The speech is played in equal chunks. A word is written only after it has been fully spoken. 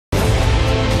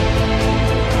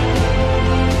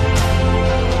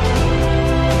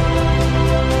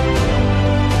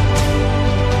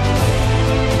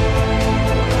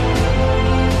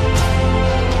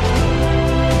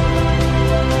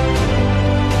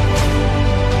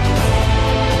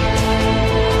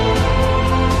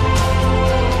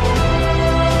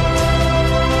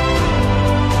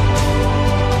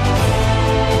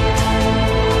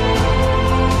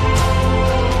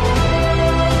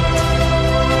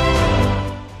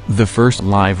The first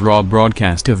live Raw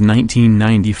broadcast of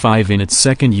 1995 in its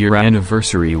second-year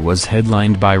anniversary was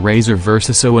headlined by Razor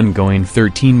vs. Owen, going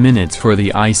 13 minutes for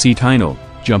the IC title,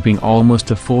 jumping almost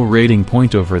a full rating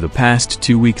point over the past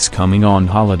 2 weeks, coming on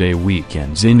holiday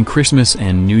weekends in Christmas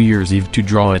and New Year's Eve to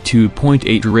draw a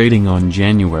 2.8 rating on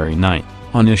January 9,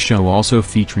 on a show also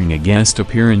featuring a guest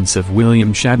appearance of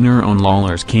William Shatner on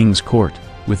Lawler's King's Court,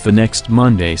 with the next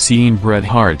Monday seeing Bret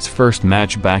Hart's first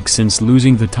match back since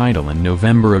losing the title in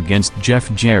November against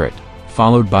Jeff Jarrett,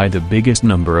 followed by the biggest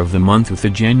number of the month with the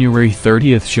January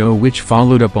 30th show, which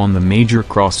followed up on the major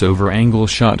crossover angle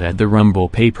shot at the Rumble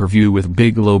pay-per-view with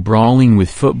Bigelow brawling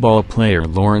with football player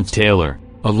Lawrence Taylor,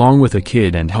 along with a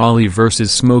Kid and Holly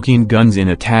vs. Smoking Guns in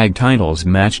a tag titles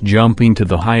match, jumping to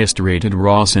the highest-rated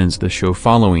Raw since the show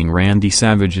following Randy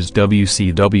Savage's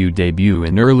WCW debut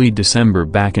in early December,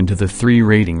 back into the 3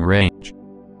 rating range.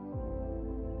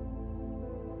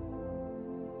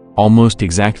 Almost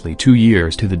exactly 2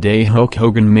 years to the day Hulk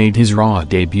Hogan made his Raw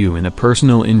debut in a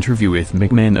personal interview with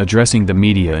McMahon addressing the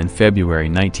media in February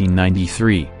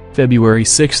 1993. February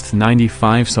 6,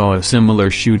 95 saw a similar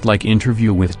shoot-like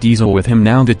interview with Diesel, with him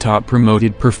now the top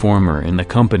promoted performer in the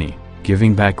company,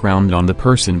 giving background on the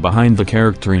person behind the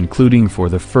character, including for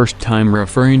the first time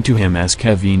referring to him as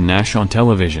Kevin Nash on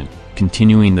television,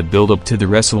 continuing the build-up to the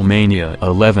WrestleMania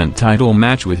 11 title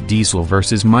match with Diesel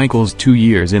vs. Michaels 2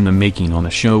 years in the making on the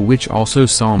show, which also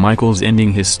saw Michaels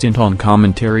ending his stint on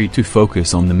commentary to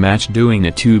focus on the match, doing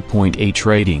a 2.8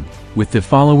 rating, with the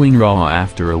following Raw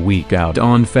after a week out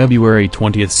on February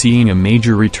 20 seeing a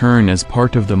major return as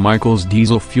part of the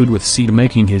Michaels-Diesel feud, with Cena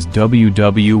making his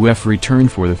WWF return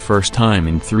for the first time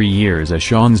in 3 years as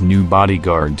Shawn's new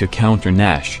bodyguard to counter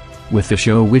Nash, with the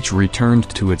show which returned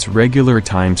to its regular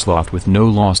time slot with no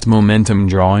lost momentum,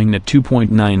 drawing a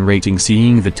 2.9 rating,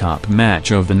 seeing the top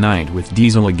match of the night with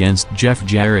Diesel against Jeff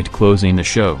Jarrett closing the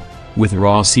show, with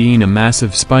Raw seeing a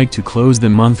massive spike to close the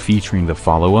month, featuring the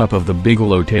follow-up of the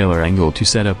Bigelow-Taylor angle to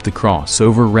set up the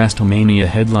crossover WrestleMania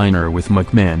headliner, with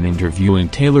McMahon interviewing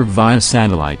Taylor via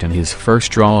satellite and his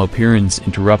first Raw appearance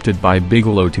interrupted by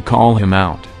Bigelow to call him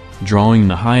out, drawing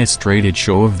the highest-rated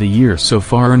show of the year so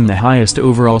far and the highest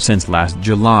overall since last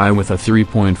July, with a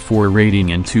 3.4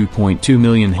 rating and 2.2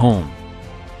 million home.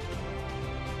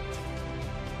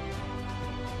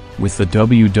 With the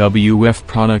WWF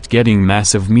product getting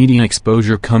massive media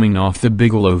exposure coming off the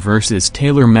Bigelow vs.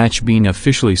 Taylor match being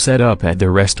officially set up at the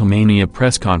WrestleMania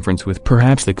press conference, with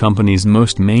perhaps the company's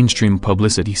most mainstream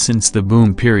publicity since the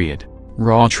boom period,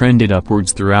 Raw trended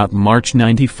upwards throughout March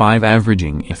 95,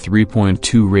 averaging a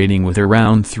 3.2 rating with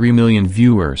around 3 million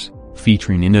viewers,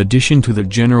 featuring, in addition to the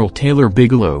general Taylor,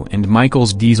 Bigelow and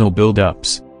Michaels Diesel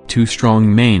build-ups, 2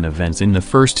 strong main events in the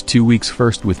first 2 weeks,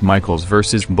 first with Michaels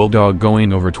vs. Bulldog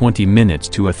going over 20 minutes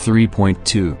to a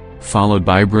 3.2, followed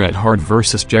by Bret Hart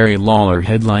vs. Jerry Lawler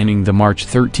headlining the March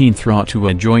 13 Raw to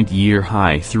a joint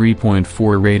year-high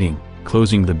 3.4 rating,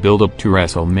 closing the build-up to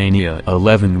WrestleMania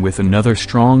 11 with another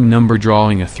strong number,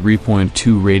 drawing a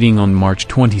 3.2 rating on March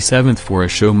 27 for a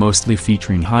show mostly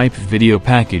featuring hype video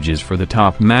packages for the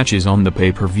top matches on the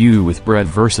pay-per-view, with Bret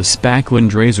vs.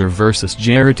 Backlund, Razor vs.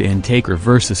 Jarrett and Taker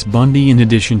vs. Bundy, in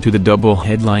addition to the double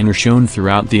headliner shown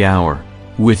throughout the hour,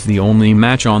 with the only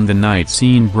match on the night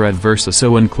seeing Bret vs.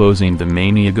 Owen closing the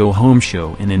Mania Go Home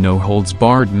show in a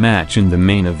no-holds-barred match in the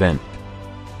main event.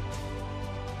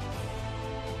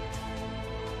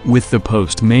 With the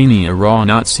post-Mania Raw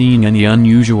not seeing any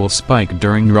unusual spike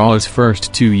during Raw's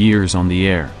first 2 years on the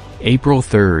air, April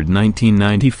 3,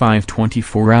 1995,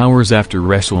 24 hours after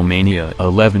WrestleMania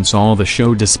 11 saw the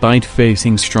show, despite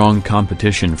facing strong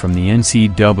competition from the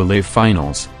NCAA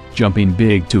Finals, jumping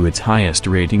big to its highest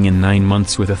rating in 9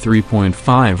 months with a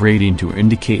 3.5 rating to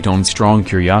indicate on strong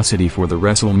curiosity for the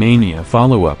WrestleMania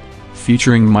follow-up,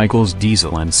 featuring Michaels,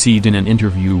 Diesel and Cena in an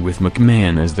interview with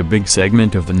McMahon as the big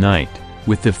segment of the night,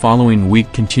 with the following week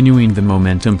continuing the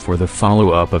momentum for the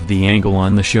follow-up of the angle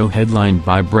on the show, headlined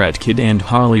by Bret, Kid and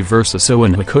Holly vs.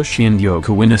 Owen, Hakushi and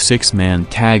Yoko in a 6-man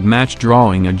tag match,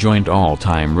 drawing a joint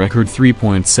all-time record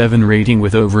 3.7 rating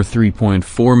with over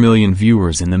 3.4 million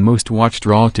viewers in the most-watched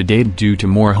Raw to date, due to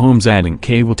more homes adding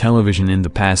cable television in the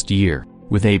past year,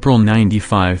 with April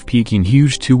 95 peaking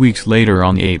huge 2 weeks later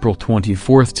on April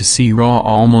 24 to see Raw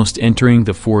almost entering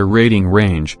the 4 rating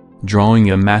range, drawing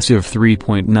a massive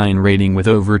 3.9 rating with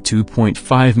over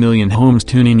 2.5 million homes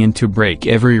tuning in to break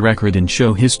every record in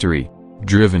show history,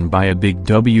 driven by a big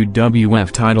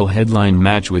WWF title headline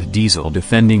match with Diesel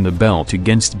defending the belt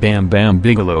against Bam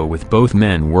Bigelow, with both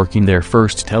men working their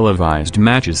first televised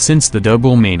matches since the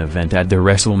double main event at the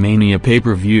WrestleMania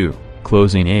pay-per-view,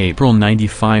 closing April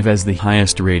 '95 as the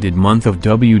highest-rated month of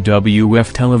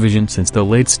WWF television since the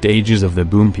late stages of the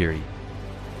boom period.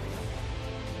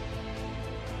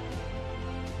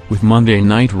 With Monday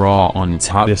Night Raw on its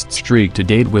hottest streak to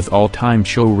date with all-time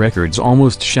show records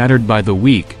almost shattered by the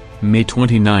week, May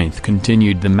 29th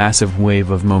continued the massive wave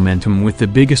of momentum with the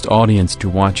biggest audience to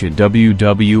watch a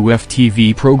WWF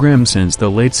TV program since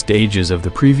the late stages of the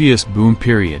previous boom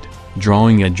period,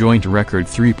 drawing a joint record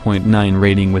 3.9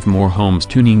 rating with more homes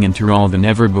tuning into Raw than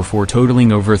ever before,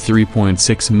 totaling over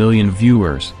 3.6 million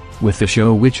viewers, with the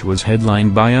show, which was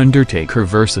headlined by Undertaker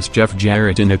vs. Jeff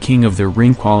Jarrett in a King of the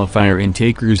Ring qualifier in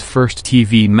Taker's first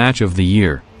TV match of the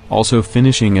year, also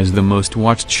finishing as the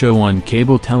most-watched show on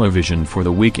cable television for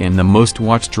the week and the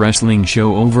most-watched wrestling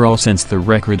show overall since the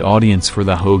record audience for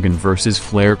the Hogan vs.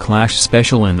 Flair Clash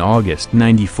special in August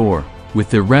 '94, with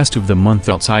the rest of the month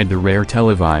outside the rare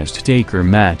televised Taker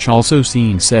match also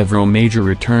seeing several major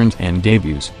returns and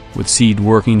debuts, with Seed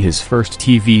working his first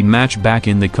TV match back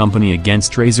in the company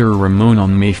against Razor Ramon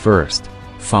on May 1st,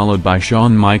 followed by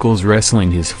Shawn Michaels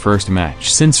wrestling his first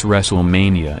match since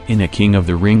WrestleMania in a King of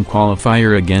the Ring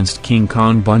qualifier against King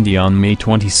Kong Bundy on May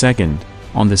 22nd,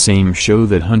 on the same show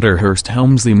that Hunter Hearst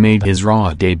Helmsley made his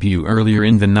Raw debut earlier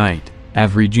in the night,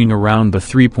 averaging around the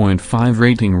 3.5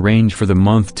 rating range for the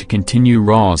month to continue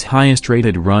Raw's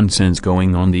highest-rated run since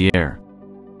going on the air.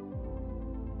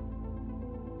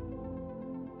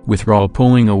 With Raw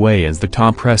pulling away as the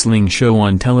top wrestling show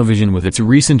on television with its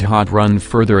recent hot run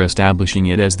further establishing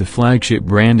it as the flagship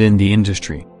brand in the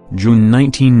industry, June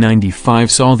 1995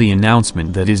 saw the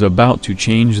announcement that is about to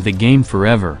change the game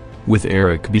forever, with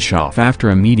Eric Bischoff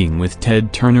after a meeting with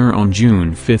Ted Turner on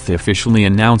June 5 officially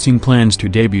announcing plans to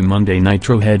debut Monday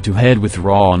Nitro head-to-head with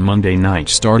Raw on Monday night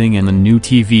starting in the new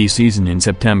TV season in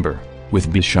September,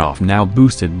 with Bischoff now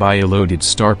boosted by a loaded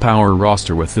star power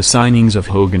roster with the signings of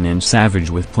Hogan and Savage,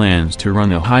 with plans to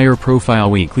run a higher-profile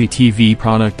weekly TV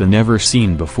product than ever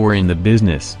seen before in the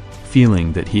business,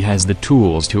 feeling that he has the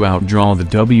tools to outdraw the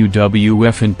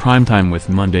WWF in primetime, with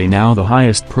Monday now the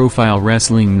highest-profile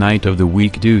wrestling night of the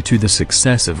week due to the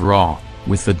success of Raw,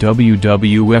 with the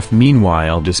WWF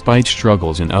meanwhile, despite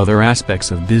struggles in other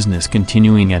aspects of business,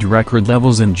 continuing at record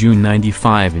levels in June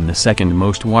 '95 in the second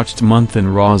most watched month in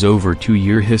Raw's over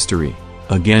 2-year history,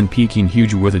 again peaking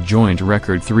huge with a joint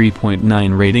record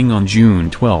 3.9 rating on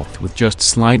June 12 with just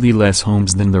slightly less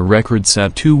homes than the record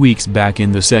set 2 weeks back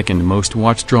in the second most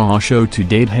watched Raw show to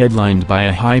date, headlined by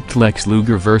a hyped Lex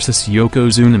Luger vs.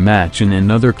 Yokozuna match in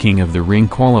another King of the Ring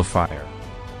qualifier.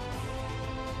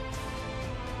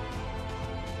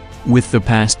 With the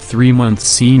past 3 months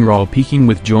seeing Raw peaking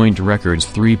with joint records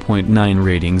 3.9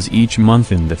 ratings each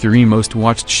month in the 3 most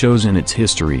watched shows in its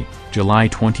history, July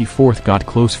 24 got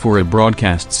close for a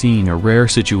broadcast seeing a rare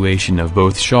situation of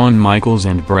both Shawn Michaels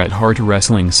and Bret Hart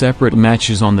wrestling separate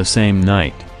matches on the same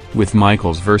night, with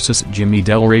Michaels vs. Jimmy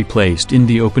Del Rey placed in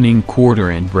the opening quarter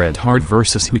and Bret Hart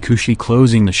vs. Hakushi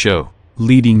closing the show,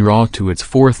 leading Raw to its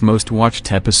 4th most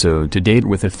watched episode to date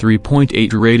with a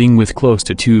 3.8 rating with close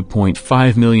to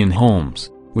 2.5 million homes,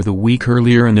 with a week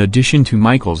earlier in addition to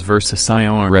Michaels vs.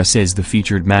 IRS as the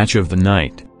featured match of the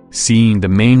night, seeing the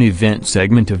main event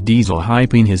segment of Diesel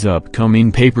hyping his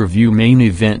upcoming pay-per-view main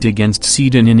event against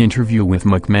Seed in an interview with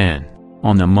McMahon,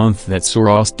 on a month that saw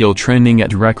Raw still trending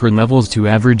at record levels to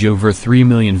average over 3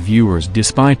 million viewers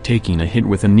despite taking a hit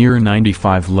with a near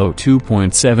 95 low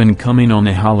 2.7 coming on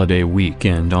a holiday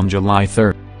weekend on July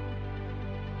 3.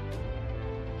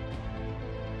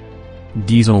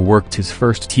 Diesel worked his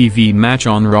first TV match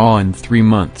on Raw in 3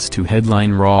 months to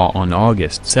headline Raw on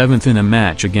August 7 in a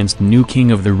match against new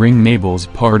King of the Ring Mabel's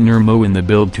partner Mo in the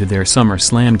build to their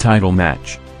SummerSlam title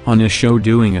match, on a show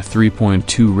doing a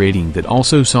 3.2 rating that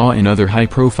also saw another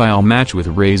high-profile match with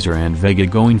Razor and Vega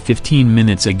going 15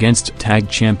 minutes against tag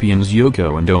champions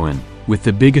Yoko and Owen, with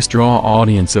the biggest Raw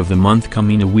audience of the month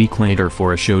coming a week later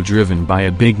for a show driven by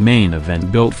a big main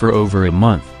event built for over a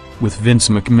month, with Vince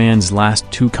McMahon's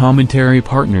last 2 commentary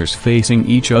partners facing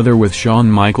each other, with Shawn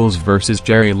Michaels vs.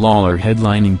 Jerry Lawler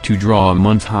headlining to draw a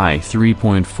month-high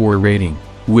 3.4 rating,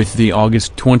 with the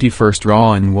August 21st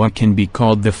Raw in what can be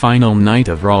called the final night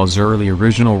of Raw's early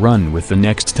original run, with the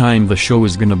next time the show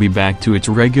is gonna be back to its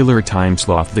regular time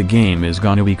slot the game is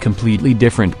gonna be completely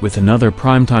different, with another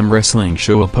primetime wrestling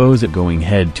show opposite going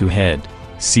head-to-head,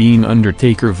 seeing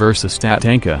Undertaker vs.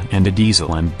 Tatanka and a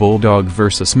Diesel and Bulldog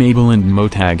vs. Mabel and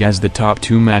Motag as the top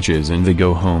 2 matches in the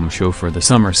go-home show for the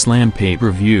SummerSlam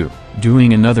pay-per-view,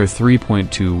 doing another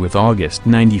 3.2 with August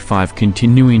 '95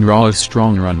 continuing Raw's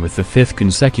strong run with the 5th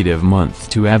consecutive month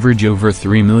to average over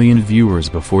 3 million viewers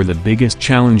before the biggest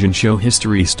challenge in show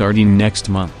history starting next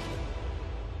month.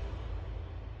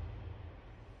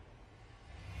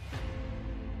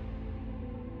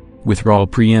 with Raw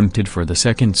preempted for the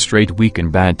second straight week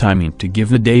and bad timing to give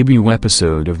the debut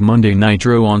episode of Monday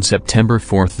Nitro on September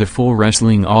 4th the full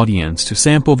wrestling audience to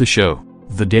sample the show.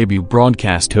 The debut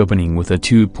broadcast opening with a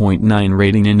 2.9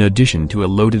 rating in addition to a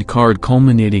loaded card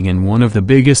culminating in one of the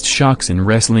biggest shocks in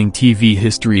wrestling TV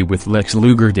history with Lex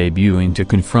Luger debuting to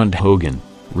confront Hogan,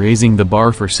 raising the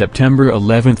bar for September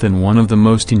 11th and one of the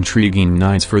most intriguing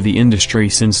nights for the industry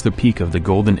since the peak of the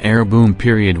Golden Era boom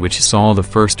period, which saw the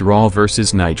first Raw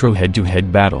vs. Nitro head-to-head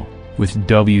battle, with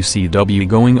WCW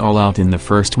going all out in the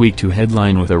first week to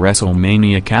headline with a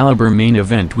WrestleMania caliber main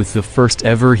event with the first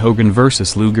ever Hogan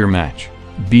vs. Luger match,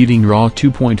 beating Raw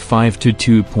 2.5 to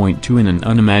 2.2 in an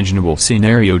unimaginable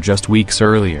scenario just weeks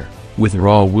earlier, with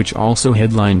Raw which also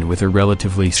headlined with a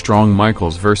relatively strong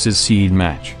Michaels vs. Seed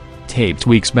match, taped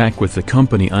weeks back with the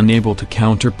company unable to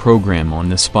counter-program on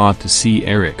the spot to see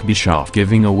Eric Bischoff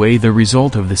giving away the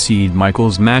result of the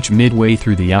Seed-Michaels match midway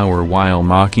through the hour while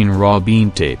mocking Raw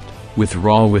being taped, with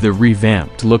Raw with a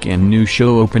revamped look and new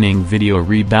show opening video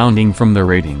rebounding from the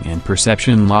rating and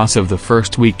perception loss of the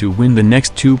first week to win the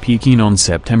next two, peaking on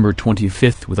September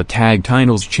 25th with a tag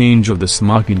titles change of the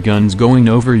Smoking Guns going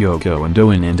over Yoko and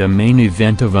Owen and a main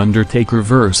event of Undertaker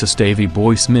vs. Davey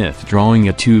Boy Smith drawing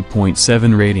a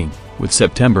 2.7 rating, with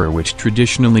September which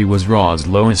traditionally was Raw's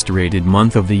lowest rated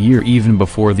month of the year even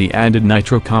before the added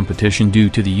Nitro competition due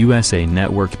to the USA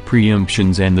Network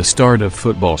preemptions and the start of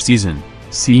football season,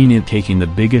 seeing it taking the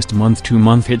biggest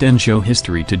month-to-month hit in show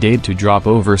history to date to drop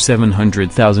over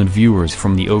 700,000 viewers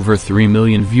from the over 3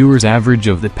 million viewers average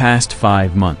of the past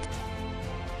 5 months.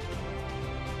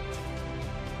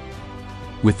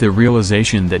 With the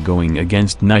realization that going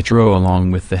against Nitro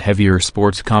along with the heavier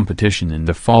sports competition in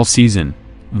the fall season,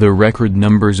 the record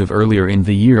numbers of earlier in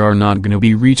the year are not going to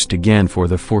be reached again for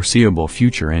the foreseeable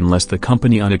future unless the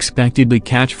company unexpectedly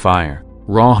catch fire,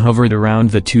 Raw hovered around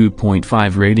the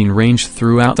 2.5 rating range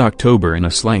throughout October and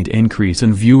a slight increase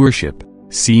in viewership,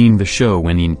 seeing the show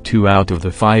winning 2 out of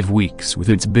the 5 weeks with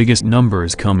its biggest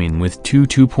numbers coming with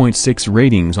 2.6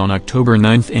 ratings on October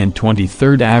 9th and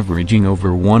 23rd averaging over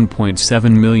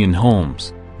 1.7 million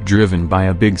homes, driven by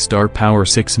a big star power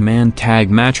 6-man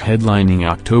tag match headlining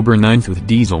October 9th with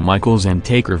Diesel Michaels and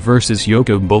Taker vs.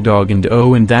 Yoko Bulldog and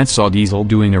Owen that saw Diesel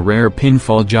doing a rare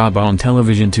pinfall job on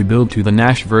television to build to the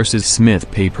Nash vs.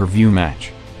 Smith pay-per-view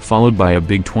match, followed by a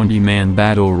big 20-man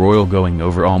battle royal going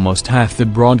over almost half the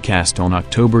broadcast on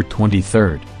October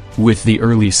 23rd. With the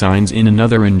early signs in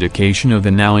another indication of the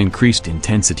now increased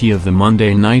intensity of the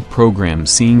Monday night program,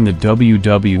 seeing the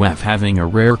WWF having a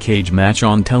rare cage match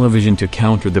on television to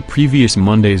counter the previous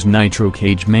Monday's Nitro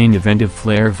cage main event of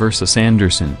Flair vs.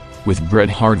 Anderson, with Bret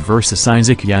Hart vs.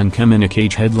 Isaac Yankem in a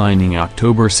cage headlining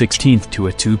October 16th to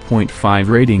a 2.5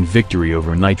 rating victory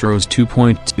over Nitro's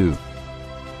 2.2.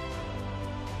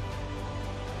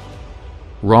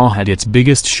 Raw had its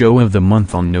biggest show of the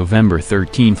month on November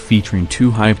 13th featuring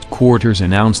 2 hyped quarters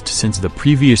announced since the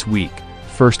previous week,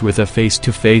 first with a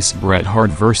face-to-face Bret Hart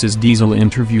vs. Diesel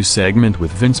interview segment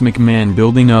with Vince McMahon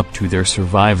building up to their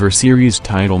Survivor Series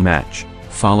title match,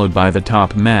 followed by the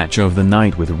top match of the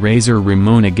night with Razor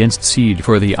Ramon against Seed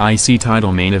for the IC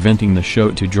title, main eventing the show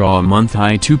to draw a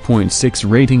month-high 2.6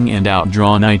 rating and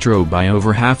outdraw Nitro by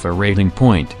over half a rating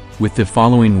point, with the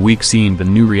following week seeing the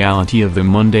new reality of the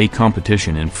Monday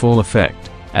competition in full effect,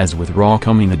 as with Raw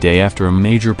coming the day after a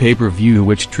major pay-per-view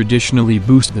which traditionally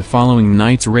boosts the following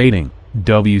night's rating.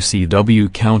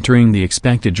 WCW countering the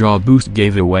expected draw boost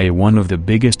gave away one of the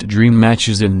biggest dream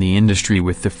matches in the industry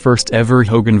with the first ever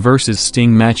Hogan vs.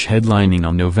 Sting match headlining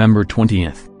on November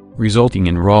 20th, resulting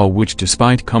in Raw which,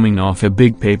 despite coming off a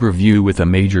big pay-per-view with a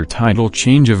major title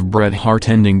change of Bret Hart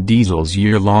ending Diesel's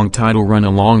year-long title run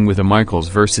along with a Michaels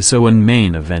vs. Owen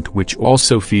main event which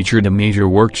also featured a major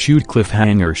work shoot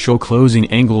cliffhanger show closing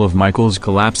angle of Michaels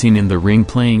collapsing in the ring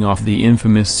playing off the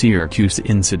infamous Syracuse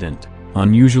incident,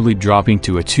 unusually dropping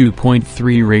to a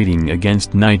 2.3 rating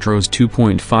against Nitro's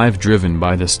 2.5 driven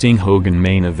by the Sting-Hogan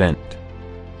main event.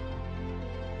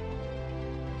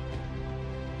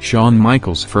 Shawn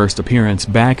Michaels' first appearance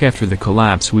back after the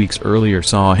collapse weeks earlier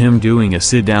saw him doing a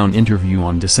sit-down interview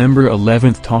on December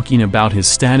 11th talking about his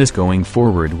status going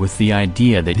forward with the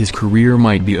idea that his career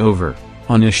might be over,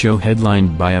 on a show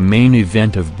headlined by a main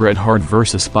event of Bret Hart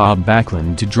vs. Bob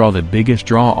Backlund to draw the biggest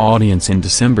draw audience in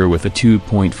December with a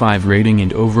 2.5 rating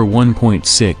and over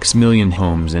 1.6 million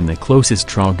homes, and the closest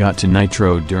draw got to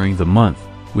Nitro during the month,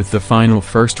 with the final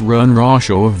first-run Raw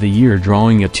show of the year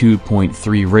drawing a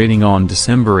 2.3 rating on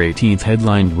December 18th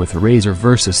headlined with Razor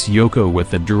vs. Yoko,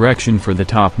 with the direction for the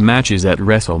top matches at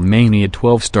WrestleMania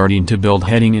 12 starting to build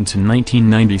heading into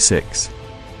 1996.